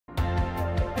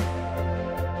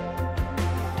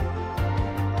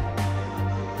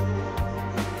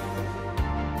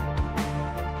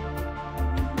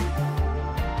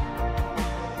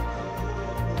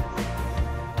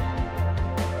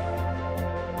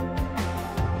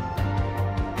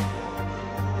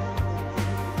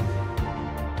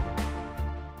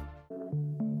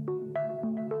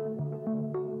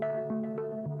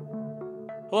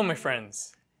Hello my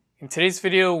friends. In today's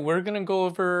video we're going to go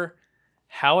over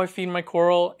how I feed my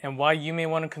coral and why you may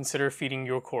want to consider feeding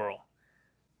your coral.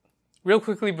 Real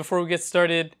quickly before we get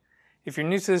started, if you're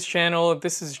new to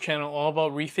this is a channel all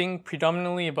about reefing,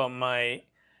 predominantly about my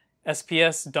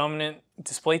SPS dominant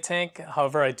display tank.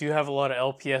 However, I do have a lot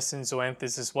of LPS and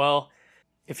zoanthids as well.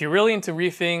 If you're really into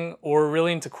reefing or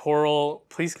really into coral,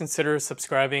 please consider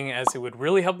subscribing as it would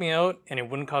really help me out and it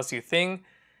wouldn't cost you a thing.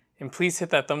 And please hit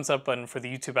that thumbs up button for the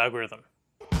YouTube algorithm.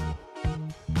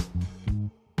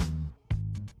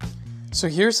 So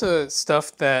here's the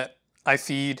stuff that I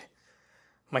feed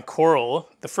my coral.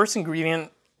 The first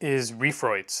ingredient is Reef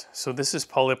Roids. So this is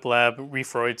Polyp Lab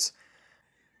Reef Roids.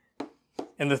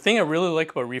 And the thing I really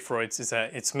like about Reef Roids is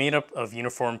that it's made up of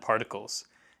uniform particles.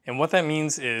 And what that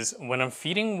means is when I'm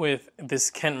feeding with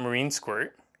this Kent Marine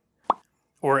Squirt,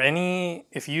 or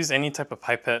if you use any type of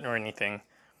pipette or anything,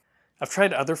 I've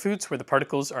tried other foods where the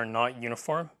particles are not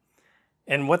uniform.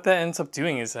 And what that ends up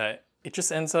doing is that it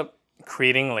just ends up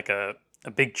creating like a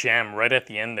big jam right at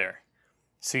the end there.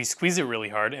 So you squeeze it really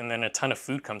hard and then a ton of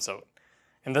food comes out.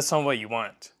 And that's not what you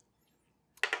want.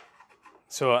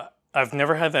 So I've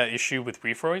never had that issue with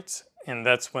Reef Roids, and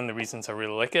that's one of the reasons I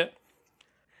really like it.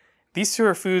 These two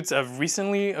are foods I've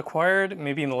recently acquired,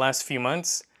 maybe in the last few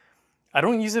months. I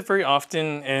don't use it very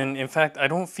often, and in fact, I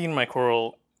don't feed my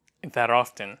coral that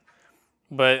often.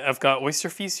 But I've got oyster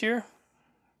feast here,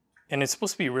 and it's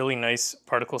supposed to be really nice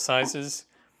particle sizes.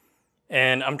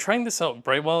 And I'm trying this out,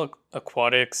 Brightwell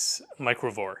Aquatics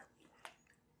Microvore.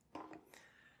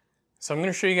 So I'm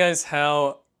going to show you guys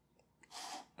how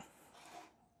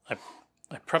I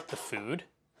prep the food.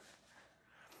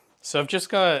 So I've just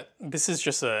got, this is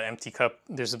just an empty cup.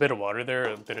 There's a bit of water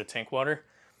there, a bit of tank water.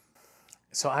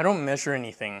 So I don't measure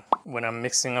anything when I'm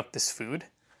mixing up this food.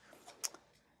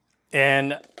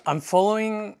 And I'm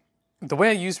following, the way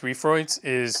I use Reef Roids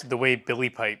is the way Billy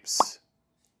Pipes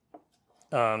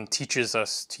teaches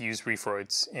us to use Reef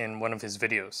Roids in one of his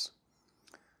videos.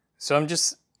 So I'm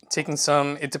just taking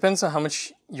some, it depends on how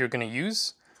much you're going to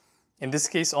use. In this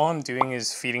case, all I'm doing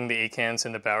is feeding the acans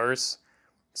and the bowers.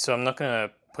 So I'm not going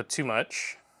to put too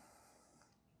much.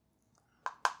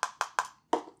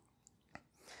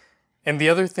 And the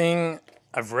other thing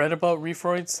I've read about Reef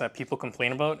Roids that people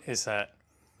complain about is that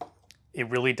it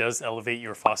really does elevate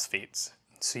your phosphates.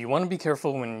 So you want to be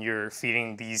careful when you're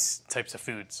feeding these types of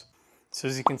foods. So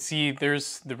as you can see,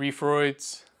 there's the Reef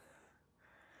Roids.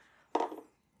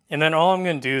 And then all I'm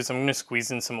going to do is I'm going to squeeze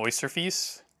in some oyster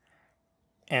feast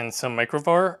and some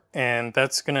microvar, and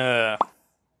I'm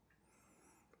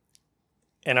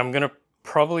going to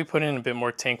probably put in a bit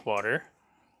more tank water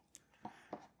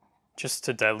just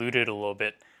to dilute it a little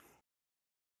bit.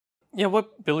 Yeah,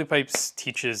 what Billy Pipes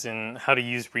teaches in how to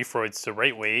use Reef Roids the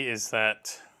right way is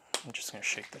that, I'm just going to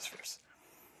shake this first,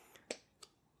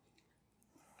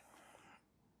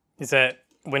 is that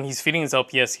when he's feeding his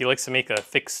LPS, he likes to make a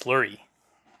thick slurry.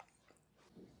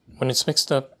 When it's mixed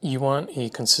up, you want a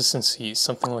consistency,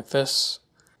 something like this.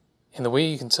 And the way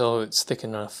you can tell it's thick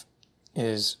enough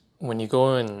is when you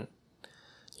go and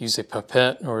use a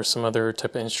pipette or some other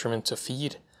type of instrument to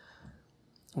feed,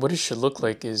 what it should look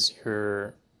like is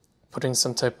you're putting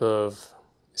some type of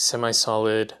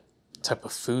semi-solid type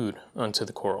of food onto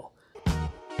the coral.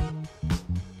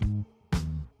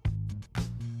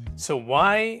 So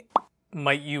why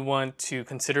might you want to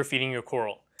consider feeding your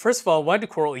coral? First of all, why do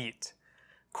coral eat?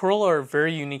 Coral are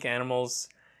very unique animals,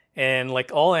 and like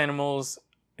all animals,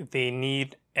 they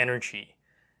need energy.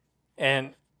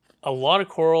 And a lot of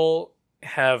coral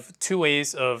have two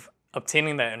ways of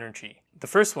obtaining that energy. The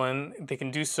first one, they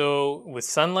can do so with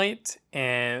sunlight,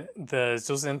 and the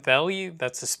zooxanthellae,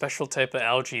 that's a special type of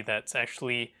algae that's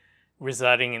actually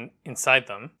residing inside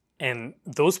them. And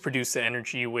those produce the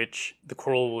energy which the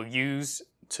coral will use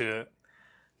to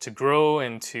grow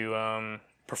and to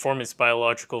perform its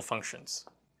biological functions.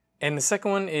 And the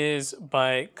second one is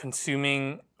by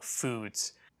consuming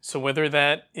foods. So whether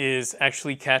that is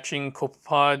actually catching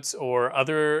copepods or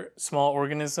other small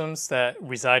organisms that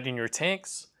reside in your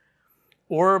tanks,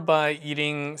 or by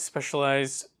eating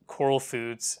specialized coral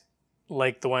foods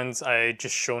like the ones I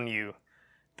just shown you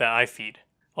that I feed.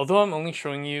 Although I'm only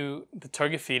showing you the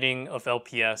target feeding of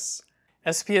LPS,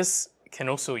 SPS can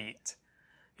also eat.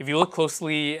 If you look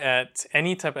closely at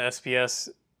any type of SPS,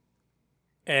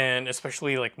 and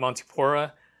especially like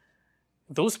Montipora,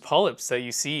 those polyps that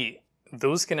you see,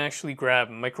 those can actually grab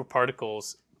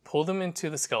microparticles, pull them into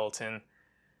the skeleton,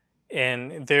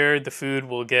 and there the food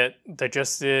will get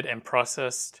digested and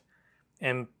processed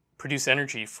and produce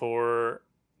energy for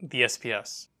the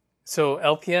SPS. So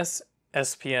LPS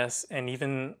SPS, and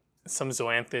even some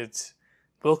zoanthids,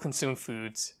 will consume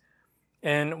foods.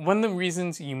 And one of the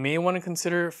reasons you may want to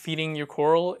consider feeding your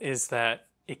coral is that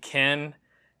it can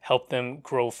help them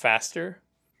grow faster.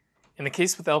 In the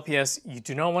case with LPS, you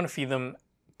do not want to feed them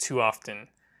too often.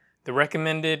 The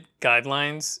recommended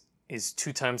guidelines is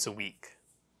 2 times a week.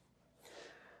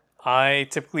 I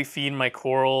typically feed my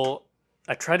coral,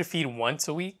 I try to feed once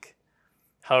a week.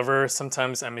 However,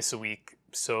 sometimes I miss a week,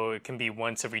 so it can be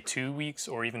once every 2 weeks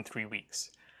or even 3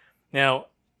 weeks. Now,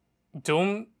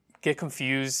 don't get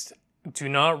confused. Do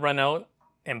not run out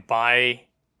and buy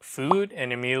food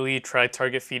and immediately try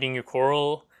target feeding your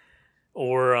coral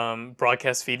or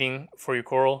broadcast feeding for your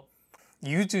coral.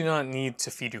 You do not need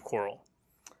to feed your coral.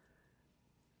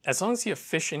 As long as you have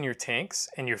fish in your tanks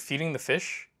and you're feeding the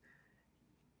fish,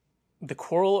 the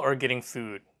coral are getting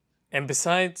food. And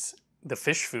besides the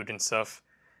fish food and stuff,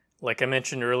 like I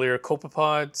mentioned earlier,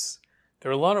 copepods, there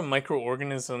are a lot of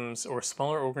microorganisms or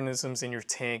smaller organisms in your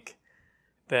tank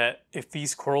that if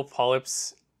these coral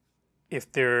polyps,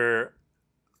 if their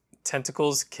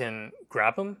tentacles can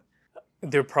grab them,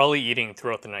 they're probably eating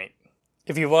throughout the night.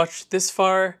 If you watched this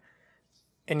far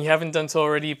and you haven't done so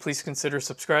already, please consider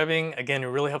subscribing. Again, it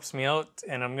really helps me out,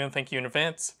 and I'm going to thank you in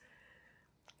advance.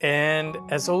 And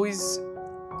as always,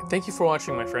 thank you for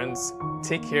watching, my friends.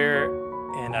 Take care,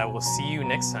 and I will see you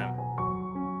next time.